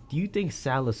think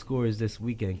Salah scores this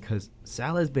weekend? Because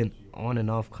Salah's been on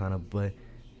and off kind of, but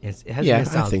it hasn't been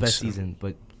Salah's best season.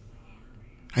 But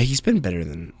he's been better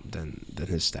than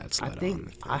his stats let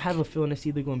on. I have a feeling it's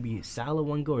either going to be Salah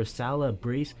 1 goal or Salah a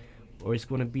brace, or it's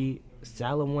going to be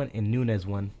Salah 1 and Nunez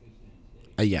 1.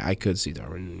 Yeah, I could see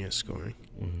Darwin Nunez scoring.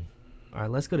 All right,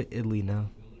 let's go to Italy now.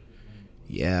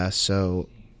 Yeah, so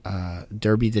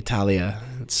Derby d'Italia.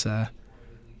 It's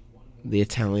the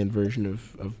Italian version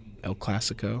of El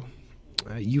Clasico.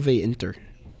 Juve Inter.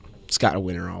 It's got a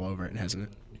winner all over it, hasn't it?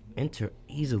 Inter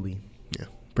easily. Yeah.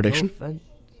 Prediction?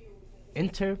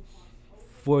 Inter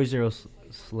 4-0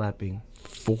 slapping.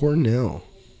 4-0.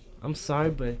 I'm sorry,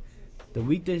 but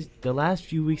the last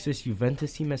few weeks this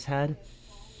Juventus team has had,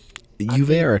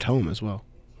 Juve are at home as well.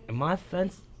 in my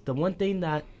offense, the one thing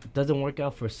that doesn't work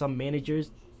out for some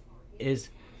managers is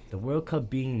the World Cup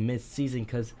being mid-season.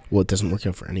 Well, it doesn't work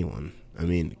out for anyone. I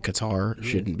mean, Qatar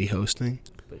shouldn't be hosting.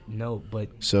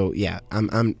 So yeah,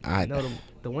 the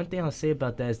one thing I'll say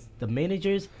about that is the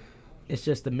managers. It's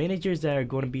just the managers that are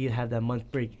going to have that month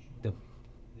break.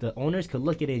 The owners could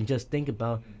look at it and just think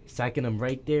about sacking them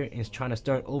right there and trying to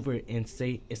start over and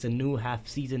say it's a new half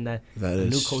season that a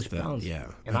new coach found. Yeah,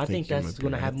 and I think that's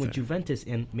going to happen with Juventus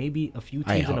and maybe a few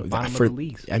teams in the bottom of the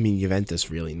leagues. I mean,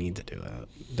 Juventus really need to do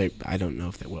that. I don't know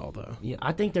if they will though. Yeah,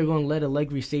 I think they're going to let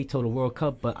Allegri stay till the World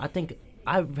Cup, but I think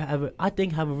have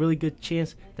a really good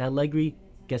chance that Allegri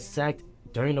gets sacked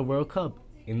during the World Cup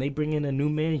and they bring in a new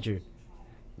manager,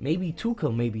 maybe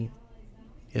Tuchel, maybe.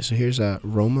 Yeah, so here's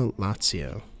Roma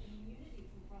Lazio.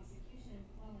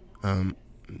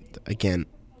 Again,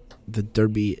 the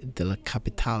Derby della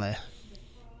Capitale.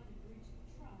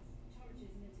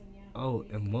 Oh,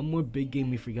 and one more big game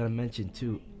we forgot to mention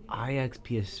too. Ajax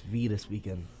PSV this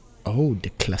weekend. Oh, the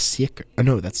Klassieker. Oh,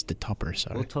 no, that's the topper,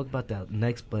 sorry. We'll talk about that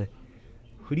next, but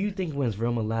who do you think wins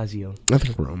Roma Lazio? I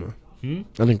think Roma. I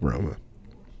think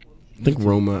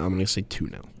Roma. I'm going to say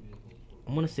 2-0.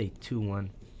 I'm going to say 2-1.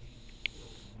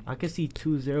 I could see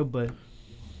 2-0, but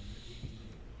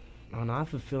I don't know. I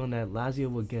have a feeling that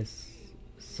Lazio will get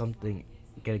something,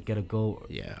 get a goal.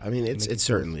 Yeah, I mean, it's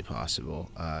certainly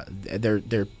possible.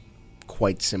 They're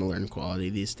quite similar in quality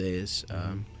these days.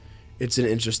 It's an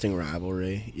interesting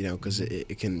rivalry, because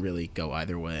it can really go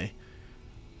either way.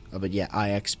 But yeah,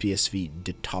 Ajax PSV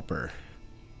the topper.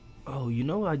 Oh, you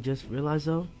know what I just realized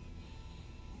though?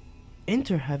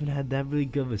 Inter haven't had that really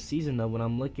good of a season though. When I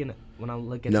look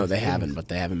at no, they haven't, but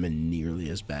they haven't been nearly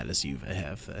as bad as Juve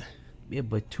have. Yeah,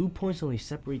 but 2 points only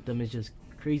separate them is just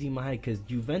crazy in my head. Because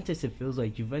Juventus, it feels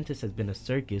like Juventus has been a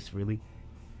circus, really.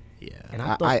 Yeah, and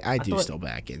I do still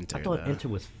back Inter. I thought Inter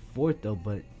was fourth though,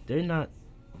 but they're not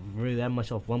really that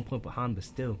much off 1 point behind. But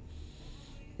still,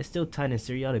 it's still tight in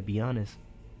Serie A, to be honest.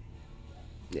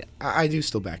 Yeah, I do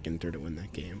still back Inter to win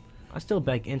that game. I still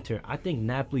back Inter. I think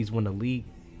Napoli's won the league.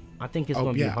 I think it's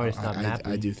going to be hard to stop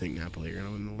Napoli. I do think Napoli are going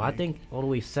to win the league. But I think all the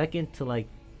way second to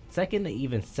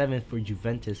even seventh for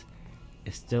Juventus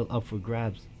is still up for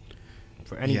grabs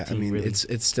for any team. Yeah, I mean, really.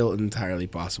 It's still entirely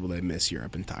possible they miss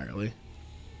Europe entirely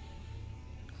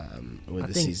with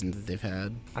the season that they've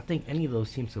had. I think any of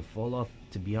those teams will fall off,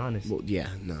 to be honest. Well, yeah,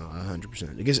 no,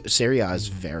 100%. Because Serie A is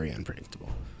very unpredictable.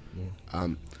 Yeah.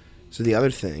 So the other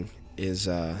thing is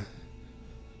the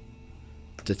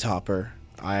topper,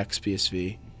 Ajax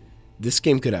PSV. This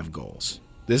game could have goals.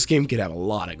 This game could have a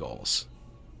lot of goals.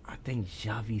 I think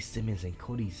Xavi Simons and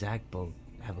Cody Gakpo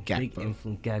have a big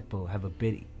influence. Gakpo have a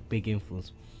big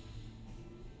influence.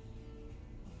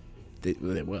 They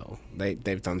will.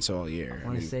 They've done so all year. I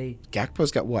want to say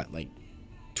Gakpo's got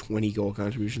 20 goal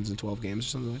contributions in 12 games or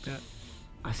something like that.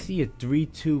 I see a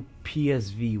 3-2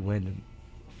 PSV win.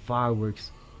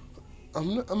 Fireworks.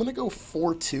 I'm gonna go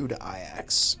 4-2 to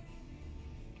Ajax.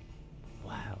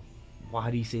 Wow,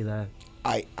 why do you say that?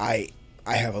 I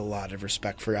have a lot of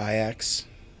respect for Ajax.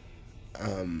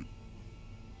 I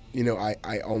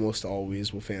almost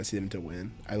always will fancy them to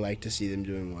win. I like to see them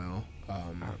doing well.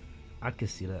 I can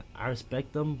see that. I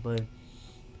respect them, but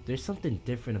there's something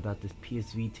different about this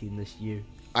PSV team this year.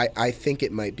 I think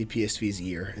it might be PSV's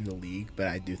year in the league, but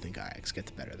I do think Ajax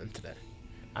gets better than today.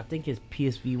 I think it's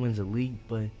PSV wins the league,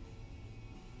 but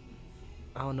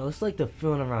I don't know. It's like the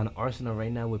feeling around Arsenal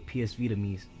right now with PSV to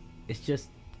me. It's just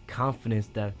confidence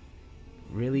that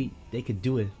really they could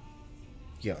do it.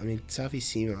 Yeah, I mean, Xavi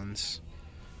Simons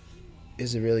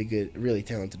is a really good, really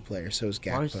talented player. So is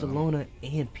Gakpo. Barcelona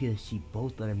and PSG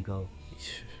both let him go.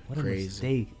 What Crazy. A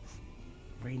mistake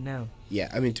right now. Yeah,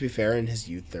 I mean, to be fair, in his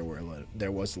youth there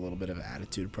was a little bit of an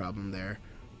attitude problem there,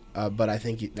 but I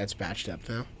think that's patched up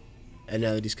now. And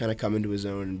now that he's kind of come into his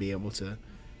own and be able to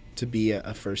be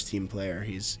a first-team player,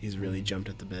 he's really jumped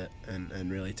at the bit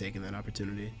and really taken that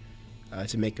opportunity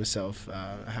to make himself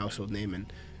a household name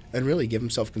and really give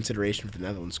himself consideration for the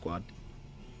Netherlands squad.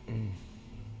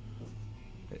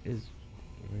 It is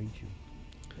very true.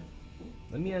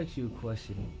 Let me ask you a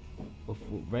question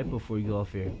right before you go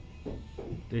off here.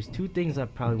 There's two things I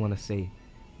probably want to say.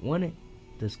 One,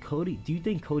 do you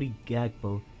think Cody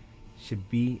Gakpo should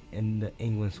be in the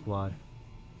England squad?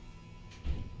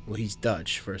 Well, he's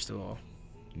Dutch, first of all.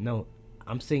 No,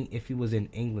 I'm saying if he was in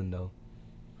England, though.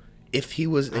 If he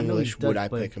was English, would I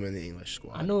pick him in the English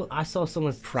squad? I know. I saw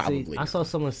someone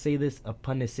say this. A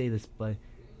pundit say this, but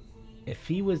if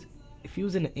he was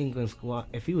in the England squad,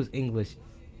 if he was English,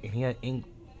 and he had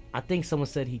I think someone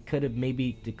said he could have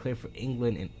maybe declared for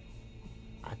England, and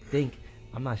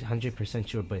I'm not 100%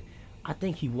 sure, but I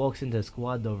think he walks into the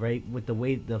squad though, right? With the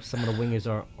way some of the wingers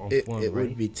are on form, it right?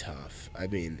 would be tough. I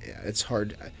mean, yeah, it's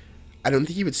hard. I don't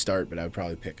think he would start, but I would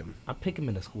probably pick him. I'd pick him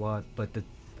in the squad, but the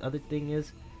other thing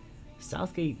is,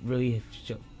 Southgate really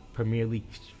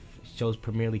shows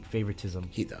Premier League favoritism.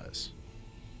 He does.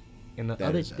 And the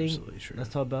other thing, let's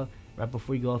talk about right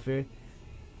before you go off here,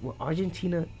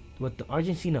 what the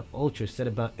Argentina Ultra said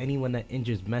about anyone that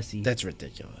injures Messi. That's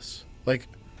ridiculous. Like,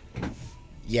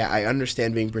 yeah, I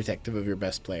understand being protective of your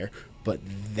best player, but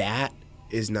that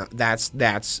is not. That's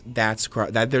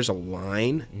there's a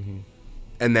line,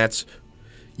 and that's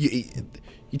you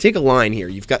take a line here.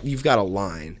 You've got a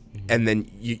line, and then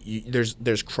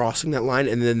there's crossing that line,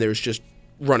 and then there's just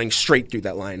running straight through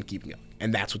that line and keeping going,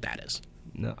 and that's what that is.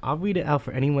 No, I'll read it out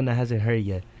for anyone that hasn't heard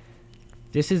yet.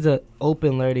 This is the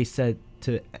open letter they said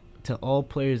to all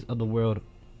players of the world.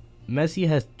 Messi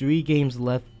has 3 games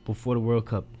left before the World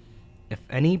Cup. If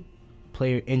any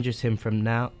player injures him from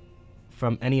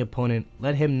any opponent,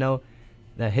 let him know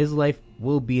that his life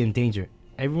will be in danger.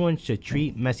 Everyone should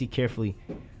treat Messi carefully.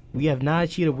 We have not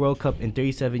achieved a World Cup in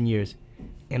 37 years,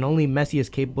 and only Messi is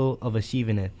capable of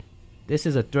achieving it. This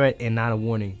is a threat and not a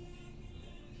warning.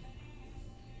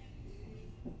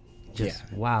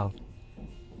 Wow.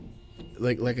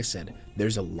 Like I said,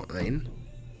 there's a line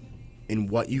in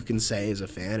what you can say as a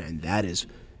fan, and that is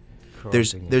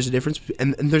there's a difference,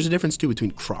 and there's a difference too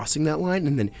between crossing that line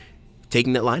and then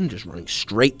taking that line and just running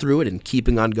straight through it and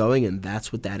keeping on going, and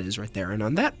that's what that is right there. And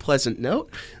on that pleasant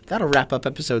note, that'll wrap up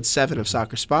episode 7 of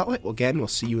Soccer Spotlight. Well, again, we'll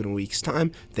see you in a week's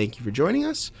time. Thank you for joining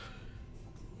us.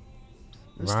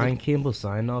 Ryan Campbell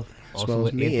sign off. As well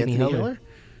as me, Anthony Heller.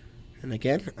 And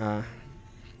again,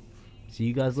 see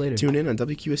you guys later. Tune in on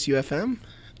WQSU FM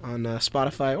on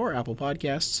Spotify or Apple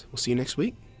Podcasts. We'll see you next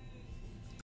week.